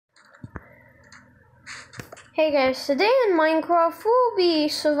Hey guys, today in Minecraft we'll be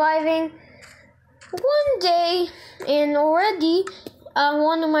surviving one day, and already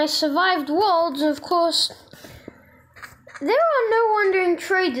one of my survived worlds. Of course, there are no wandering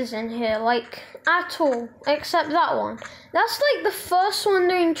traders in here, like, at all, except that one. That's like the first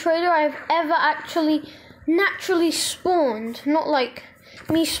wandering trader I've ever actually naturally spawned, not like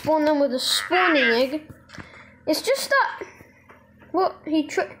me spawn them with a spawning egg. It's just that, what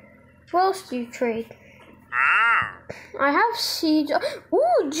else do you trade? I have seeds.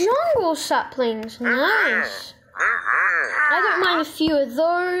 Ooh, jungle saplings. Nice. I don't mind a few of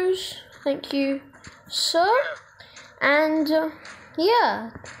those. Thank you, sir. And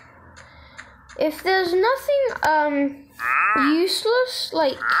yeah, if there's nothing useless,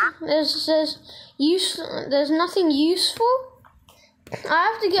 like there's nothing useful,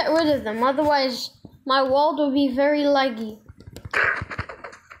 I have to get rid of them. Otherwise, my world will be very laggy.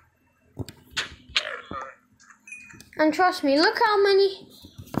 And trust me, look how many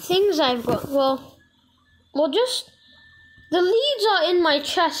things I've got. Well, just the leads are in my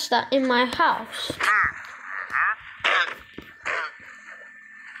chest in my house.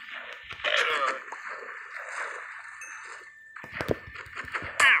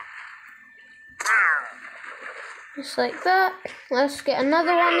 Just like that. Let's get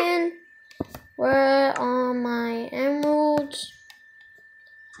another one in. Where are my emeralds?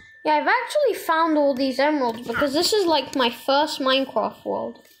 Yeah, I've actually found all these emeralds because this is like my first Minecraft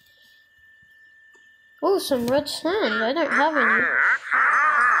world. Oh, some red sand. I don't have any.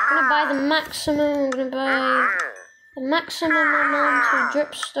 I'm gonna buy the maximum. I'm gonna buy the maximum amount of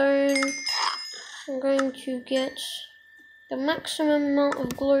dripstone. I'm going to get the maximum amount of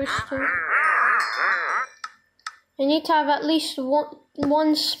glowstone. I need to have at least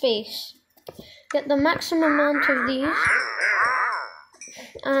one space. Get the maximum amount of these.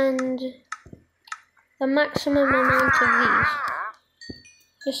 And the maximum amount of these.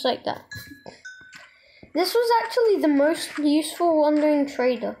 Just like that. This was actually the most useful wandering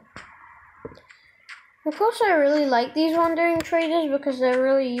trader. Of course, I really like these wandering traders because they're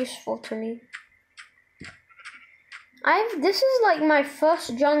really useful to me. This is like my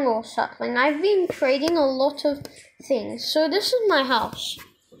first jungle sapling. I've been trading a lot of things. So this is my house.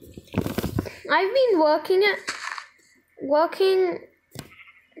 I've been working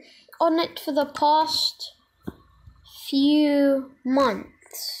on it for the past few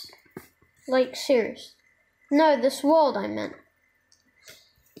months. Like, serious. No, this world I meant.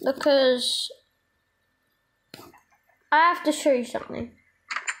 Because I have to show you something.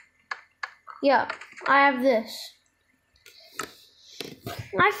 Yeah, I have this.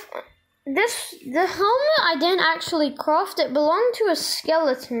 The helmet I didn't actually craft. It belonged to a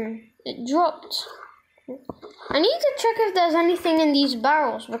skeleton. It dropped. I need to check if there's anything in these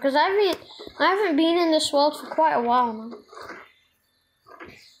barrels because I haven't been in this world for quite a while now.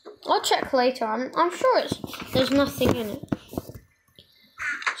 I'll check later. I'm sure there's nothing in it.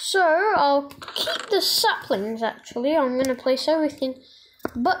 So I'll keep the saplings. Actually, I'm gonna place everything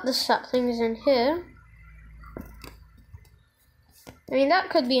but the saplings in here. I mean, that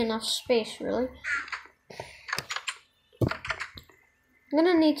could be enough space, really. I'm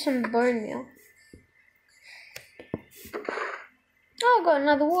gonna need some bone meal. Oh, I've got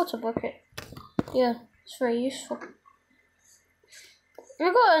another water bucket. Yeah, it's very useful.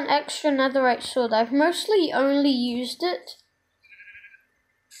 I've got an extra netherite sword. I've mostly only used it.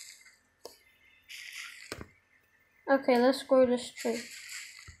 Okay, let's grow this tree.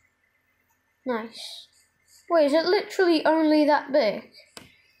 Nice. Wait, is it literally only that big?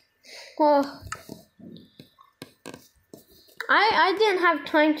 Well, I didn't have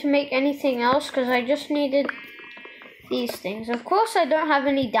time to make anything else because I just needed these things. Of course, I don't have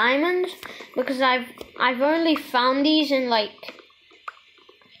any diamonds because I've only found these in like.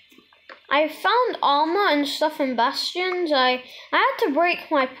 I found armor and stuff in bastions. I had to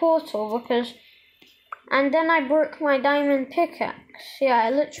break my portal because, and then I broke my diamond pickaxe. Yeah, I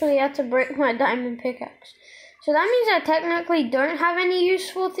literally had to break my diamond pickaxe. So that means I technically don't have any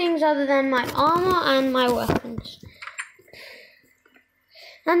useful things other than my armor and my weapons.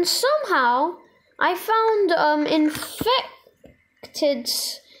 And somehow I found infected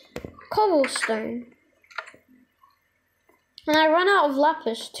cobblestone. And I ran out of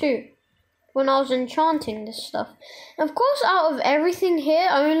lapis too when I was enchanting this stuff. Of course, out of everything here,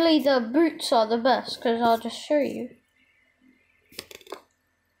 only the boots are the best because I'll just show you.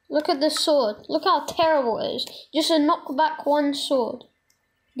 Look at this sword. Look how terrible it is. Just a knockback one sword.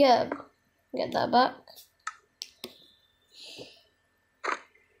 Get that back.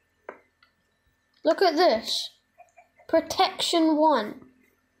 Look at this. Protection 1.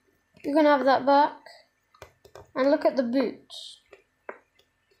 You can have that back. And look at the boots.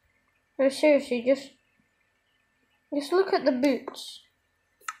 No, seriously, just look at the boots.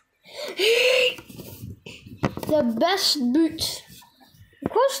 The best boots.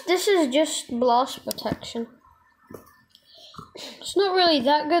 Of course, this is just blast protection. It's not really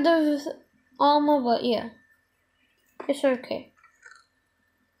that good of armor, but yeah, it's okay.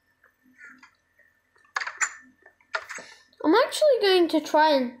 I'm actually going to try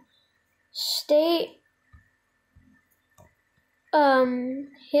and stay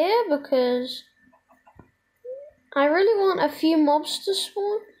here because I really want a few mobs to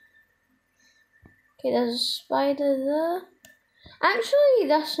spawn. Okay, there's a spider there. Actually,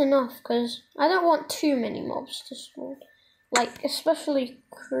 that's enough because I don't want too many mobs to spawn. Like, especially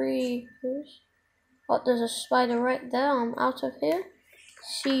creepers. Oh, there's a spider right there. I'm out of here.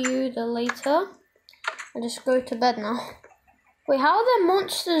 See you later. I'll just go to bed now. Wait, how are there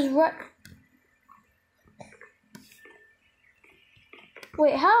monsters right...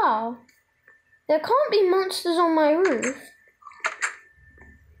 Wait, how? There can't be monsters on my roof.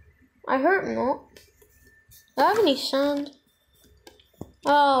 I hope not. Do I have any sand?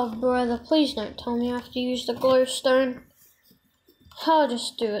 Oh, brother, please don't tell me I have to use the glowstone. I'll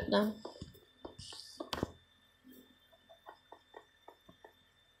just do it then.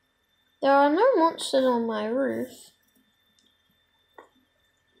 There are no monsters on my roof.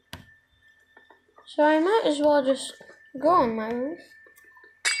 So I might as well just go on my roof.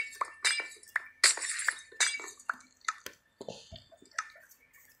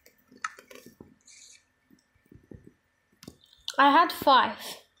 I had 5.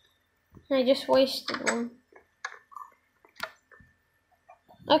 I just wasted one.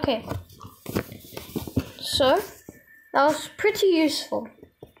 Okay. So, that was pretty useful.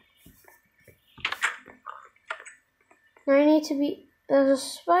 I need to be... There's a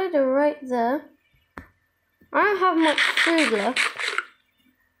spider right there. I don't have much food left,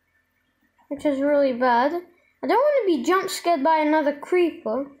 which is really bad. I don't want to be jump scared by another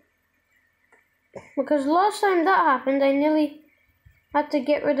creeper, because last time that happened, I nearly had to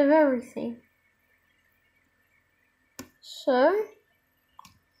get rid of everything. So,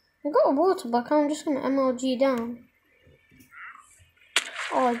 I got a water bucket. I'm just gonna MLG down.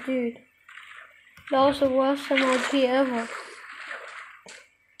 Oh, dude, that was the worst MLG ever.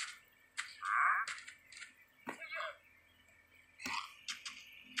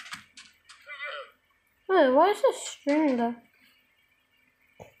 Wait, why is this string there?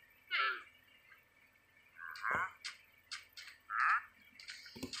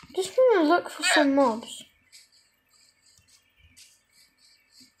 Just gonna look for some mobs.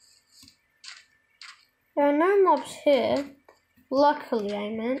 There are no mobs here. Luckily, I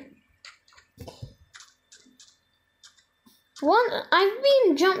meant. I've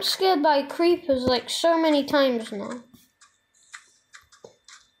been jump scared by creepers like so many times now.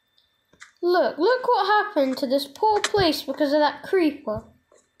 Look what happened to this poor place because of that creeper.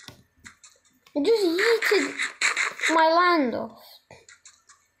 It just yeeted my land off.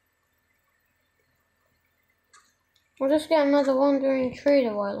 I'll just get another wandering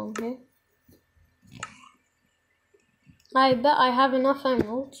trader while I'm here. I bet I have enough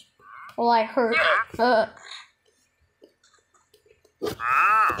emeralds. Well, I hope.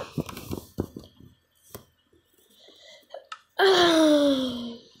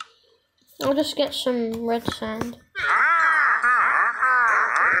 I'll just get some red sand.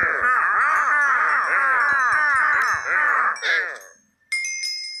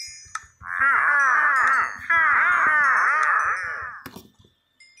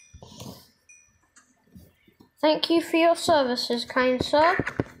 Thank you for your services, kind sir.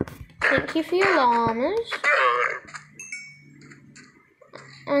 Thank you for your llamas.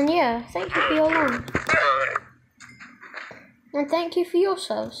 And yeah, thank you for your llamas. And thank you for your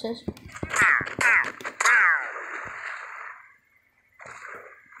services.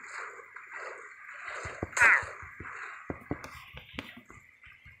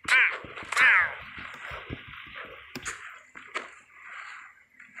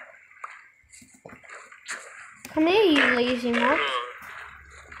 Come here, you lazy mob.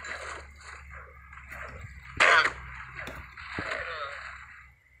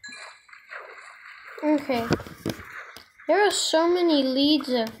 Okay. There are so many leads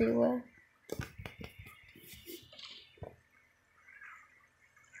everywhere.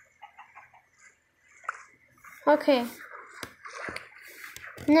 Okay.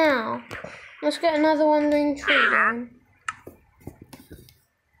 Now, let's get another wandering tree going.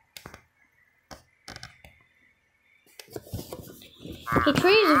 He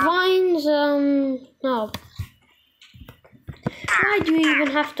trees, vines, no. Why do you even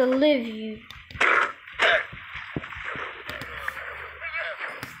have to live, you?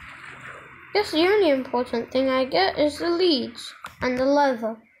 Guess the only important thing I get is the leads and the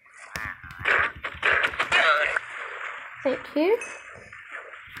leather. Thank you.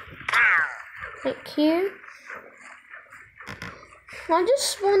 Thank you. I'll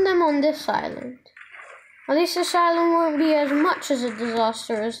just spawn them on this island. At least this island won't be as much as a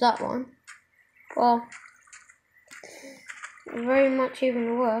disaster as that one. Well, very much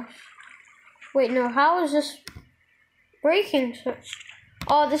even worse. Wait, no, how is this breaking such?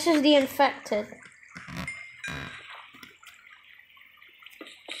 Oh, this is the infected.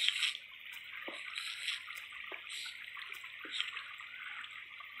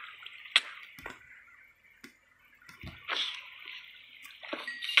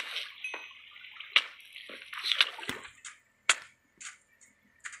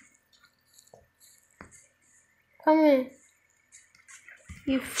 Come here,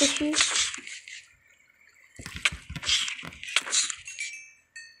 you fishy.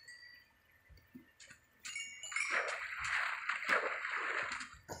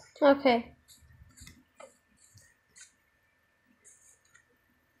 Okay.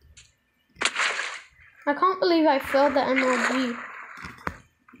 I can't believe I failed the MLG.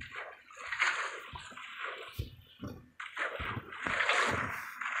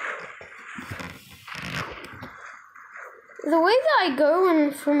 The way that I go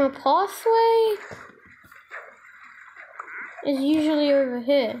in from a pathway is usually over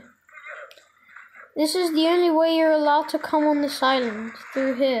here. This is the only way you're allowed to come on this island,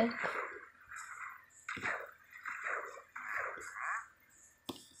 through here.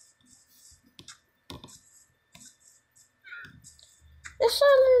 This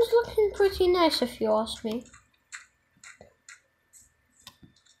island is looking pretty nice if you ask me.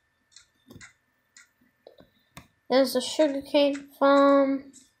 There's the sugarcane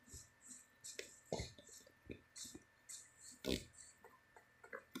farm.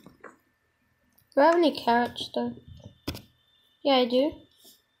 Do I have any carrots though? Yeah, I do.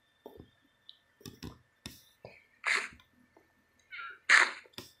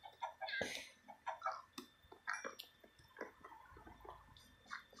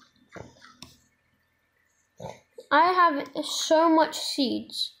 I have so much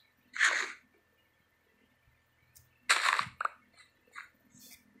seeds.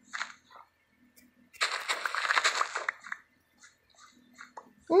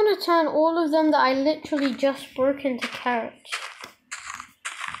 I'm gonna turn all of them that I literally just broke into carrots.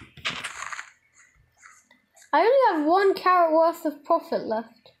 I only have 1 carrot worth of profit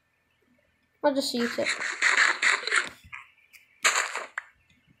left. I'll just eat it.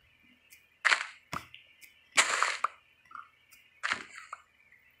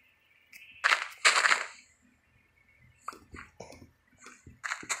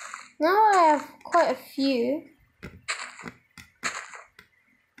 Now I have quite a few.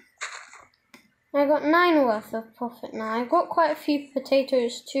 I got 9 worth of profit now. I got quite a few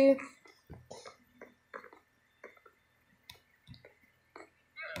potatoes too.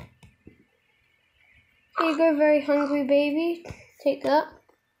 Here you go, very hungry baby. Take that.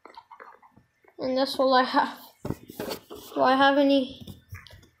 And that's all I have. Do I have any?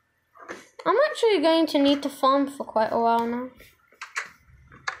 I'm actually going to need to farm for quite a while now.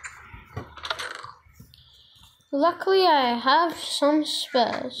 Luckily, I have some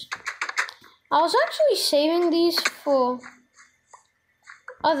spares. I was actually saving these for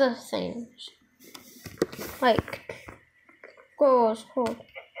other things. Like, what was it called?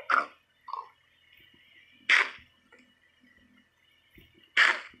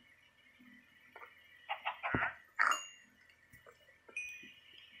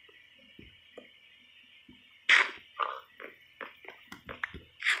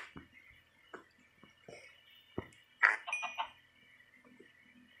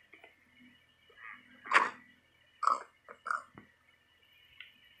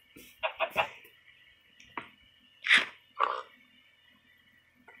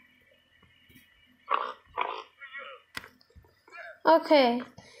 Okay.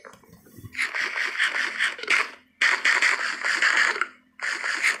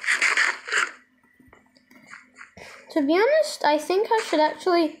 To be honest, I think I should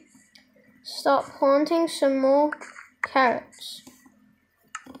actually start planting some more carrots.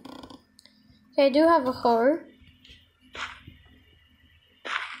 Okay, I do have a hoe.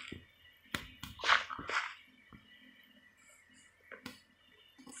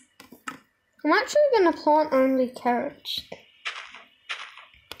 I'm actually going to plant only carrots.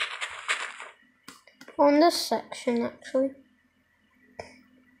 On this section, actually.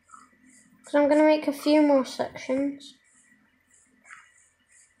 Because I'm going to make a few more sections.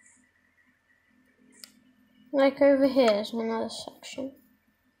 Like over here is another section.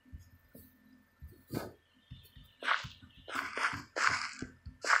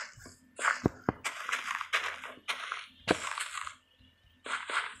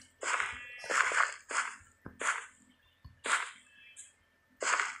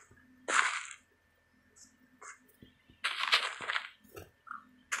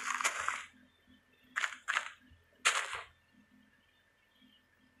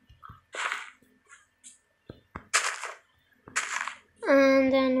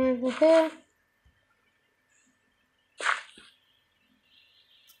 And then over here.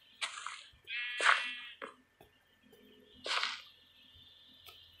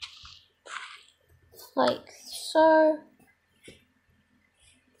 Like so.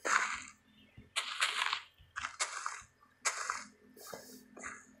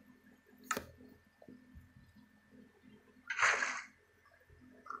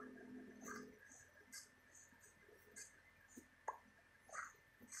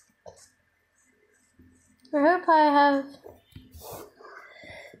 I hope I have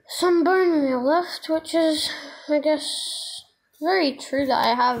some bone meal left, which is, I guess, very true that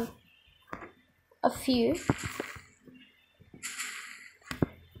I have a few.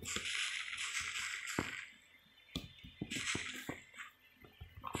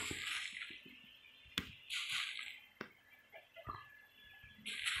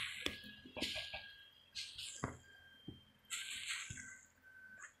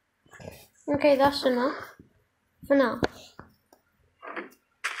 Okay, that's enough for now.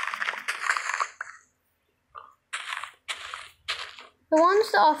 The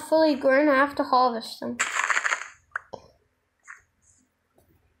ones that are fully grown, I have to harvest them.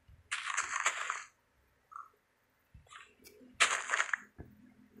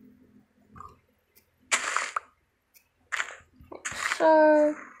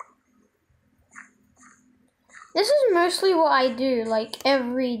 So, this is mostly what I do, like,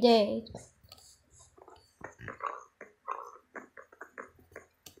 every day.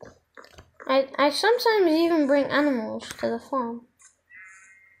 I sometimes even bring animals to the farm.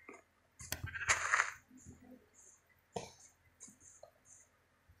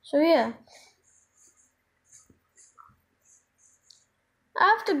 So yeah. I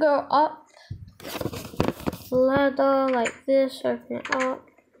have to go up the ladder like this, open it up,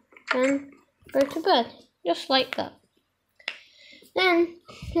 then go to bed, just like that. Then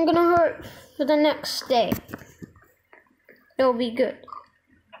I'm gonna hope for the next day it'll be good.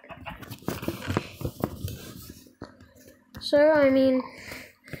 So I mean,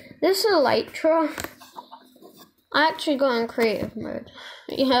 this elytra, I actually got in creative mode.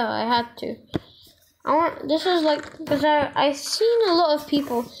 Yeah, I had to. This is like, because I've seen a lot of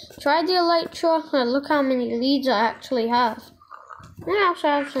people try the elytra, and look how many leads I actually have. And I also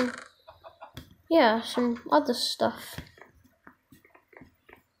have some other stuff.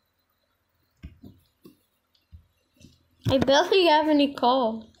 I barely have any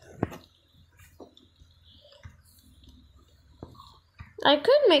coal. I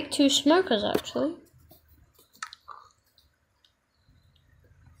could make 2 smokers actually.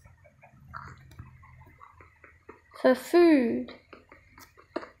 For food.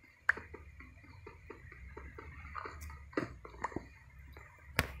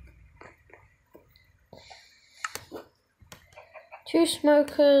 Two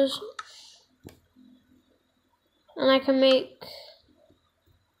smokers. And I can make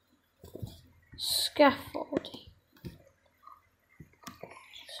scaffolding.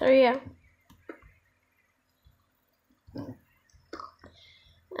 So yeah.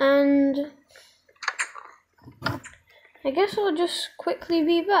 And I guess I'll just quickly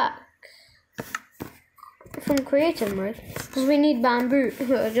be back from creative mode, because we need bamboo.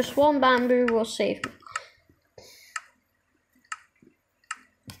 Just one bamboo will save me.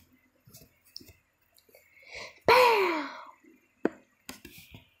 Bam!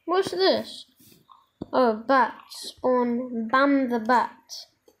 What's this? Oh, bat. Spawn Bam the Bat.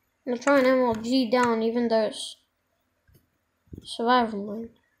 I'm gonna try an MLG down even though it's survival mode.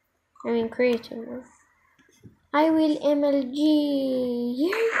 I mean creative mode. I will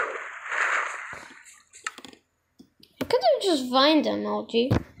MLG. I could have just vined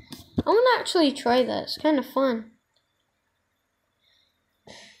MLG. I want to actually try that. It's kind of fun.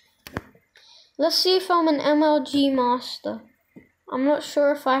 Let's see if I'm an MLG master. I'm not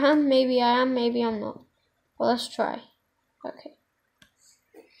sure if I am. Maybe I am. Maybe I'm not. Well, let's try. Okay.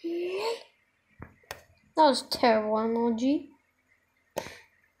 That was terrible MLG.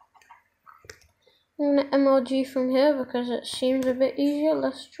 I'm gonna MLG from here because it seems a bit easier.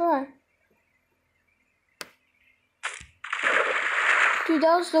 Let's try. Dude,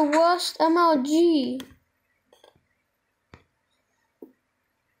 that was the worst MLG.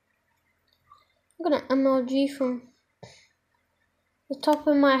 I'm gonna MLG from the top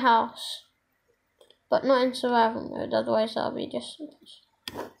of my house. But not in survival mode, otherwise that'll be just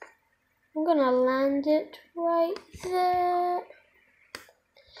impossible. I'm gonna land it right there.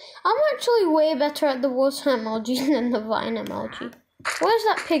 I'm actually way better at the water MLG than the vine MLG. What is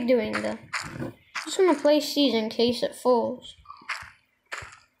that pig doing there? I'm just gonna place these in case it falls.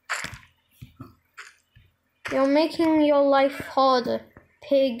 You're making your life harder,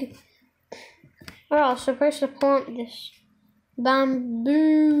 pig. Oh, I was supposed to plant this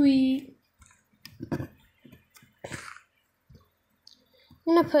bamboo. I'm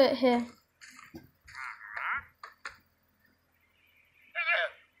gonna put it here.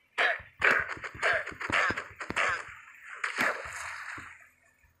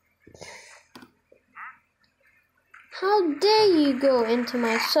 How dare you go into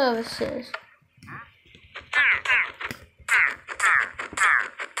my services?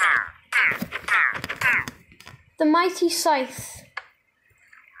 The mighty scythe.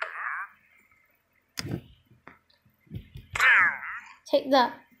 Take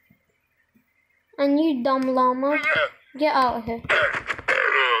that. And you dumb llama, get out of here.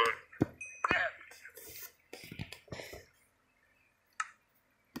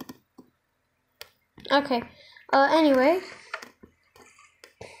 Okay, anyway.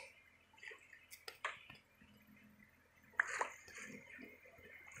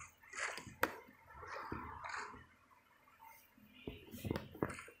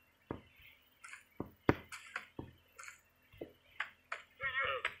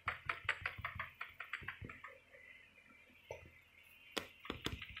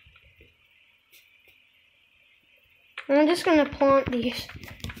 I'm just gonna plant these.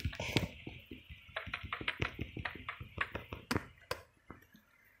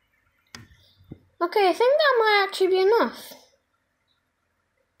 Okay, I think that might actually be enough.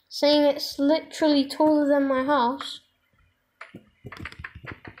 Saying it's literally taller than my house.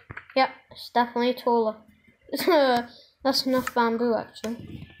 Yep, it's definitely taller. That's enough bamboo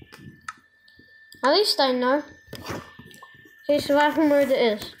actually. At least I know. Okay, survival mode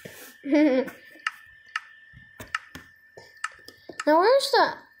it is. Now where's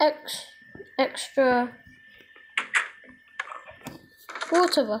that extra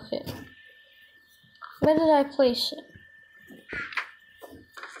water bucket? Where did I place it?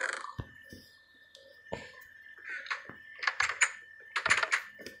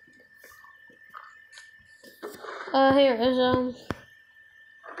 Here it is.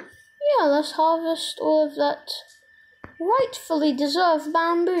 Yeah, let's harvest all of that rightfully deserved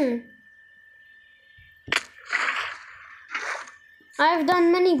bamboo. I've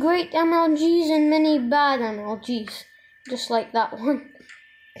done many great MLGs and many bad MLGs, just like that one.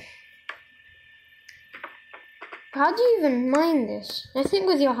 How do you even mine this? I think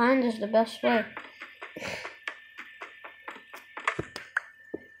with your hand is the best way.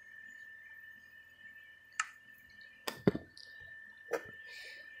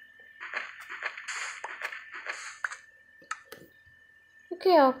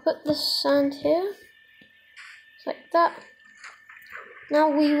 Okay, I'll put this sand here, just like that. Now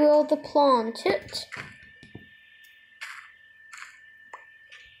we will plant it.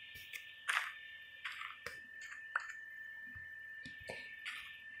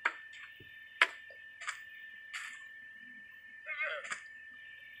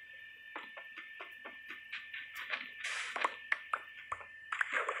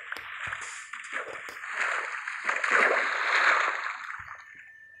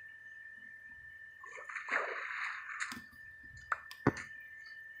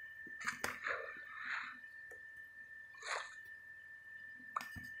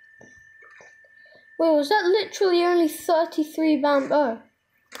 Wait, was that literally only 33 bamboo?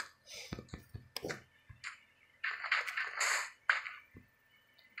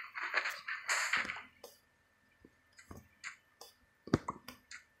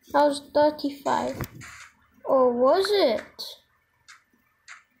 That was 35. Or was it?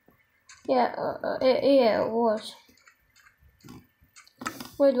 Yeah, yeah, it was.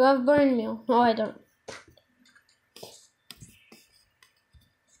 Wait, do I have bone meal? No, I don't.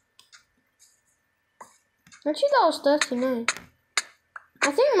 Actually, that was 39.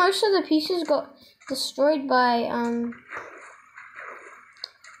 I think most of the pieces got destroyed by,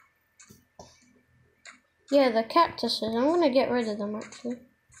 yeah, the cactuses. I'm gonna get rid of them, actually.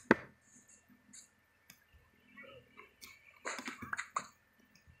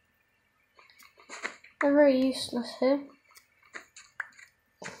 They're very useless here.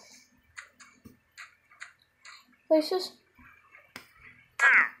 Places.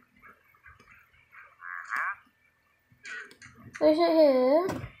 Place it here.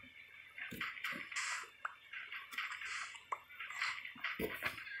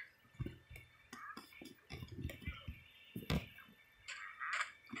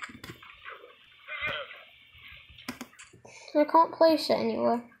 I can't place it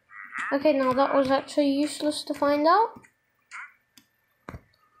anywhere. Okay, now that was actually useless to find out.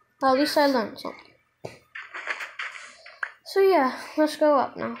 Well, at least I learned something. So yeah, let's go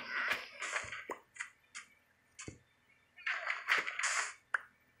up now.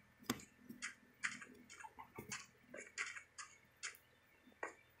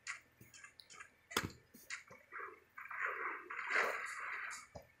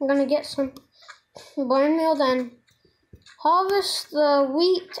 I'm gonna get some bone meal, then harvest the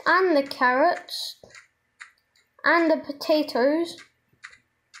wheat and the carrots and the potatoes.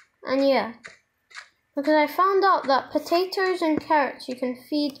 And yeah, because I found out that potatoes and carrots you can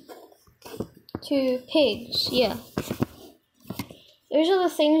feed to pigs. Yeah, those are the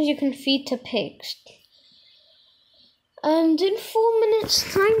things you can feed to pigs. And in 4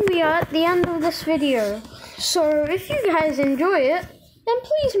 minutes time we are at the end of this video. So if you guys enjoy it, then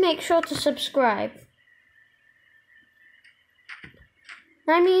please make sure to subscribe.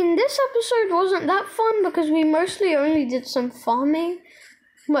 I mean, this episode wasn't that fun because we mostly only did some farming.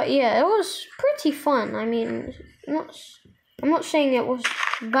 But yeah, it was pretty fun. I mean, I'm not saying it was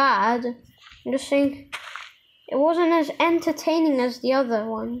bad. I'm just saying it wasn't as entertaining as the other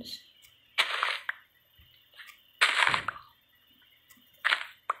ones.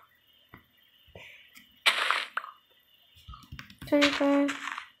 25.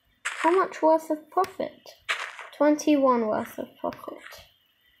 How much worth of profit? 21 worth of profit.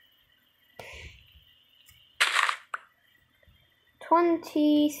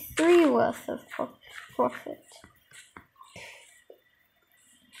 23 worth of profit.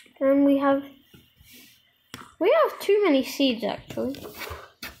 And we have too many seeds actually.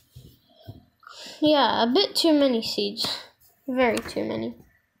 Yeah, a bit too many seeds. Very too many.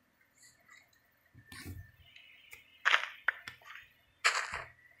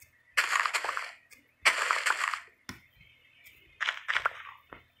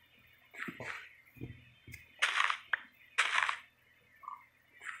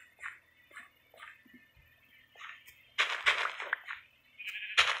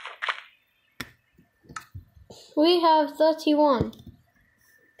 We have 31.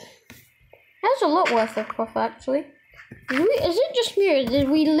 That's a lot worth of profit, actually. Is it just me, or did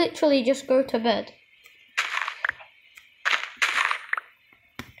we literally just go to bed?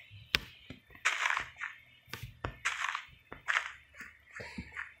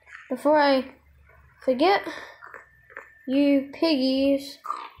 Before I forget, you piggies,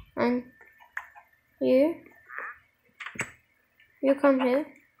 and you come here.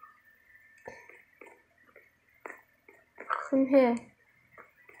 From here.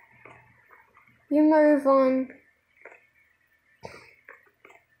 You move on.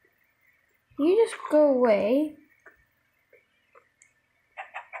 You just go away.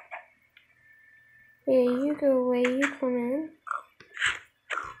 Yeah, you go away, you come in.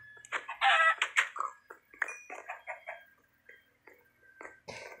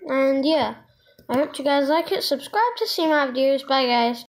 And yeah, I hope you guys like it. Subscribe to see my videos. Bye guys.